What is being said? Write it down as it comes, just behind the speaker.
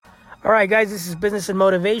All right, guys, this is Business and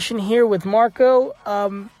Motivation here with Marco.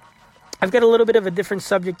 I've got a little bit of a different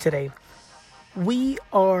subject today. We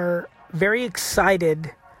are very excited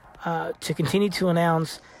to continue to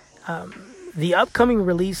announce the upcoming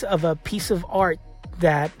release of a piece of art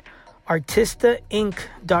that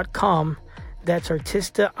artistainc.com, that's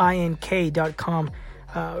artistaink.com,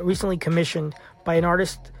 recently commissioned by an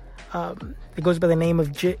artist that goes by the name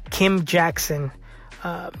of Kim Jackson.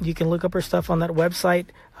 You can look up her stuff on that website.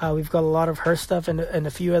 We've got a lot of her stuff and a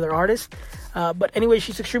few other artists. But anyway,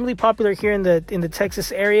 she's extremely popular here in the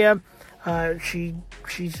Texas area.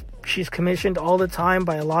 She's commissioned all the time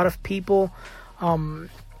by a lot of people.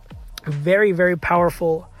 Very, very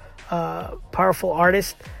powerful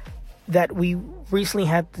artist that we recently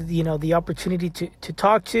had the opportunity to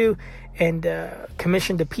talk to and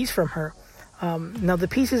commissioned a piece from her. Now the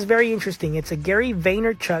piece is very interesting. It's a Gary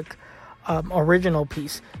Vaynerchuk original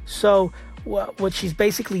piece. So what she's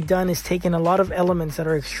basically done is taken a lot of elements that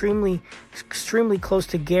are extremely close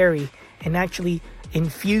to Gary and actually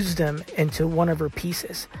infused them into one of her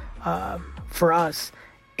pieces for us.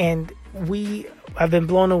 And we have been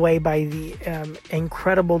blown away by the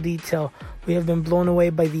incredible detail. We have been blown away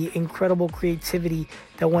by the incredible creativity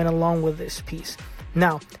that went along with this piece.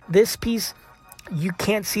 Now, this piece, you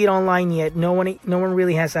can't see it online yet. No one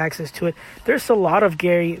really has access to it. There's a lot of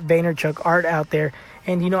Gary Vaynerchuk art out there,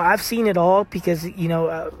 and I've seen it all because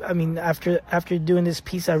after doing this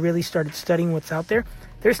piece, I really started studying what's out there.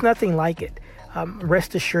 There's nothing like it.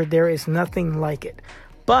 Rest assured, there is nothing like it.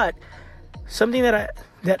 But something that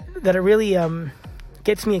really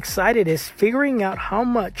gets me excited is figuring out how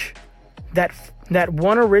much that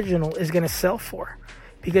one original is going to sell for.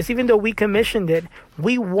 Because even though we commissioned it,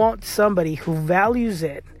 we want somebody who values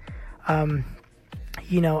it,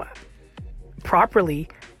 properly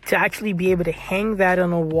to actually be able to hang that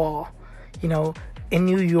on a wall, in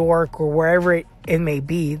New York or wherever it may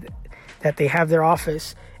be that they have their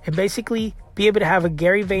office, and basically be able to have a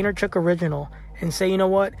Gary Vaynerchuk original and say, you know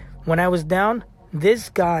what, when I was down, this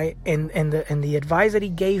guy and the advice that he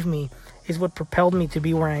gave me is what propelled me to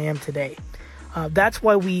be where I am today. That's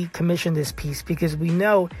why we commissioned this piece, because we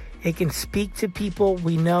know it can speak to people.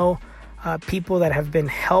 We know people that have been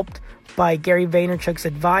helped by Gary Vaynerchuk's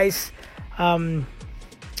advice.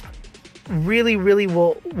 Really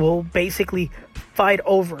will basically fight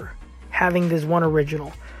over having this one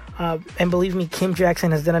original. And believe me, Kim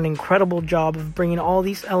Jackson has done an incredible job of bringing all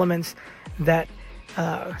these elements that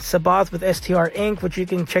Sabath with STR Inc., which you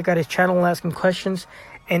can check out his channel and ask him questions,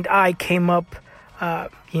 and I came up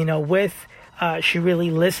with. She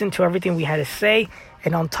really listened to everything we had to say,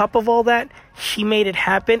 and on top of all that, she made it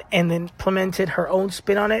happen and then implemented her own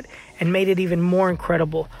spin on it and made it even more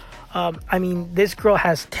incredible. This girl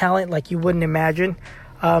has talent like you wouldn't imagine.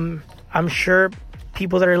 I'm sure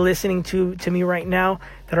people that are listening to me right now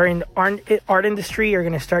that are in the art industry are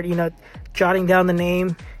going to start, jotting down the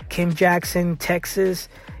name Kim Jackson, Texas,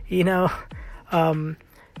 because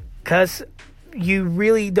you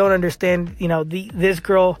really don't understand, this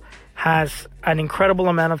girl has an incredible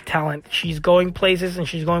amount of talent. She's going places, and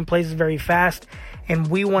she's going places very fast, and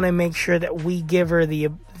we want to make sure that we give her the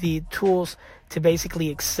tools to basically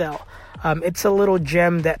excel. It's a little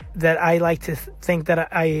gem that I like to think that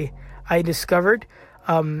I discovered,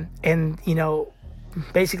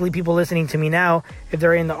 basically people listening to me now, if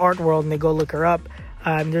they're in the art world and they go look her up,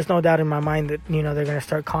 there's no doubt in my mind that they're going to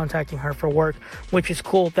start contacting her for work, which is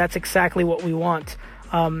cool. That's exactly what we want.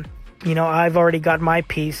 I've already got my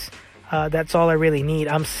piece. That's all I really need.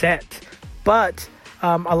 I'm set. But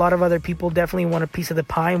a lot of other people definitely want a piece of the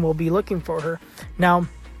pie and will be looking for her. Now,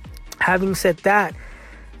 having said that,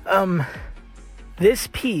 this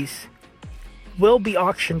piece will be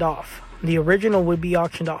auctioned off. The original will be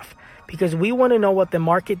auctioned off because we want to know what the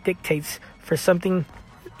market dictates for something,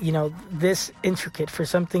 this intricate, for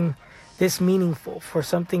something this meaningful, for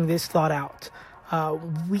something this thought out.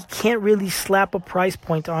 We can't really slap a price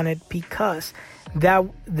point on it because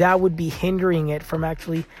that would be hindering it from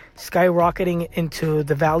actually skyrocketing into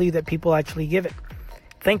the value that people actually give it.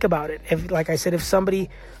 Think about it. If somebody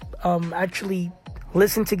actually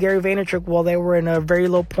listened to Gary Vaynerchuk while they were in a very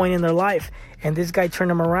low point in their life, and this guy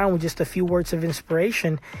turned them around with just a few words of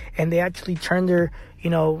inspiration, and they actually turned their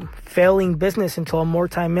failing business into a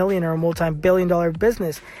multi-millionaire or multi-billion-dollar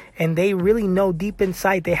business, and they really know deep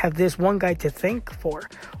inside they have this one guy to thank for.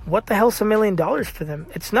 What the hell's $1 million for them?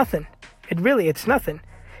 It's nothing. It's nothing.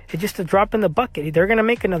 It's just a drop in the bucket. They're going to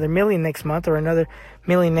make another $1 million next month, or another $1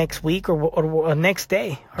 million next week, or next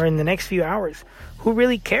day, or in the next few hours. Who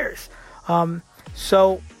really cares?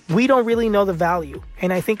 So we don't really know the value.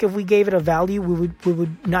 And I think if we gave it a value, we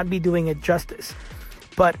would not be doing it justice.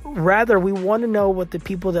 but rather we want to know what the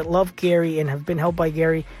people that love Gary and have been helped by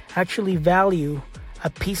Gary actually value a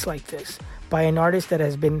piece like this by an artist that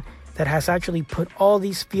has actually put all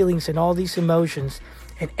these feelings and all these emotions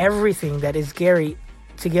and everything that is Gary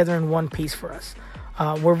together in one piece for us.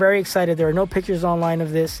 We're very excited. There are no pictures online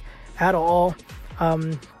of this at all.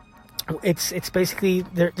 It's basically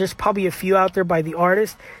there's probably a few out there by the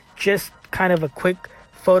artist, just kind of a quick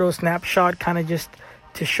photo snapshot, kind of just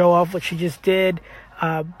to show off what she just did.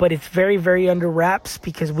 But it's very, very under wraps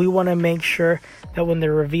because we want to make sure that when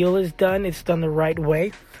the reveal is done, it's done the right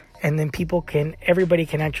way. And then everybody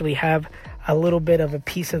can actually have a little bit of a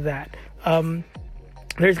piece of that.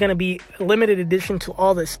 There's going to be a limited edition to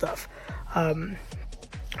all this stuff.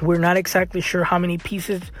 We're not exactly sure how many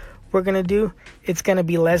pieces we're going to do. It's going to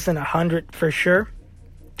be less than 100 for sure.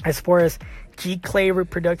 As far as G. Clay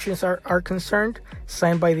reproductions are concerned,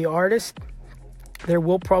 signed by the artist, there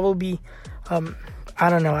will probably be, I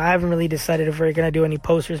don't know, I haven't really decided if we're going to do any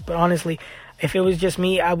posters, but honestly, if it was just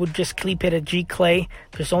me, I would just keep it at G. Clay.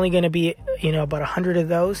 There's only going to be, about 100 of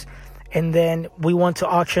those. And then we want to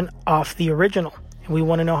auction off the original. And we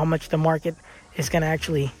want to know how much the market is going to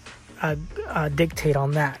actually dictate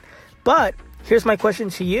on that. But here's my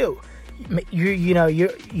question to you.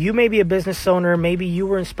 You may be a business owner. Maybe you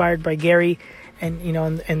were inspired by Gary and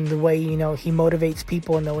the way, he motivates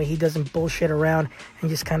people and the way he doesn't bullshit around and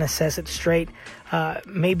just kind of says it straight.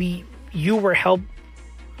 Maybe you were helped,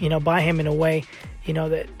 by him in a way,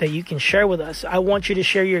 that you can share with us. I want you to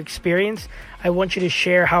share your experience. I want you to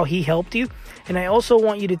share how he helped you. And I also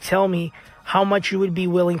want you to tell me how much you would be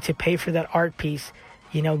willing to pay for that art piece,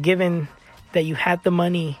 given that you had the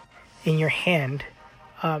money in your hand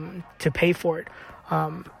to pay for it.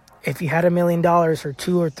 If you had $1 million or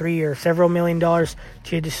 $2 or $3 or several $1 million to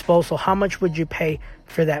your disposal, how much would you pay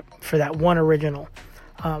for that one original?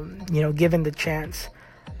 Given the chance.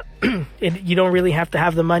 You don't really have to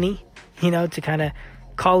have the money, to kind of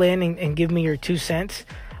call in and give me your 2 cents.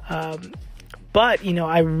 But,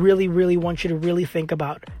 I really, really want you to really think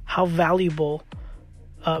about how valuable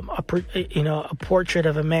a portrait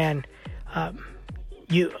of a man,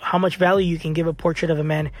 how much value you can give a portrait of a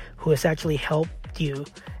man who has actually helped you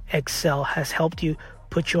excel, has helped you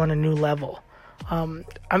put you on a new level.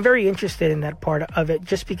 I'm very interested in that part of it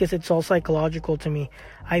just because it's all psychological to me.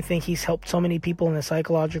 I think he's helped so many people in a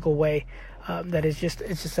psychological way that it's just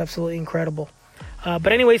absolutely incredible.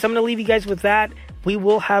 But anyways, I'm going to leave you guys with that. We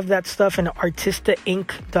will have that stuff in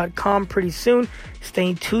artistainc.com pretty soon.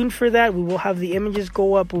 Stay tuned for that. We will have the images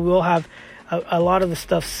go up. We will have a lot of the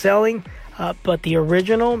stuff selling. But the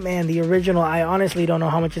original, I honestly don't know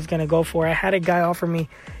how much it's going to go for. I had a guy offer me,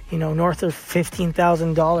 north of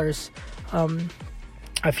 $15,000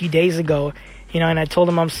 a few days ago, and I told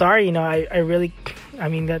him I'm sorry,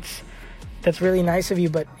 that's really nice of you,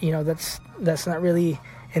 but that's not really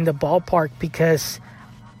in the ballpark because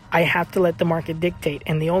I have to let the market dictate,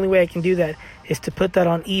 and the only way I can do that is to put that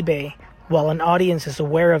on eBay while an audience is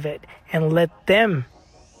aware of it and let them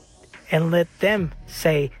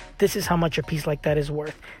say, this is how much a piece like that is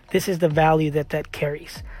worth. This is the value that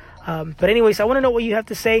carries. But anyways, I want to know what you have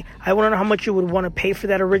to say. I want to know how much you would want to pay for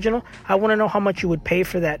that original. I want to know how much you would pay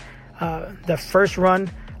for that, the first run,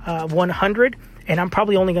 100. And I'm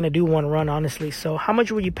probably only going to do one run, honestly. So how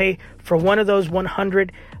much would you pay for one of those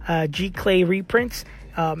 100 G. Clay reprints,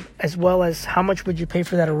 as well as how much would you pay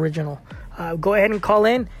for that original? Go ahead and call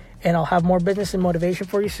in, and I'll have more business and motivation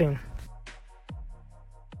for you soon.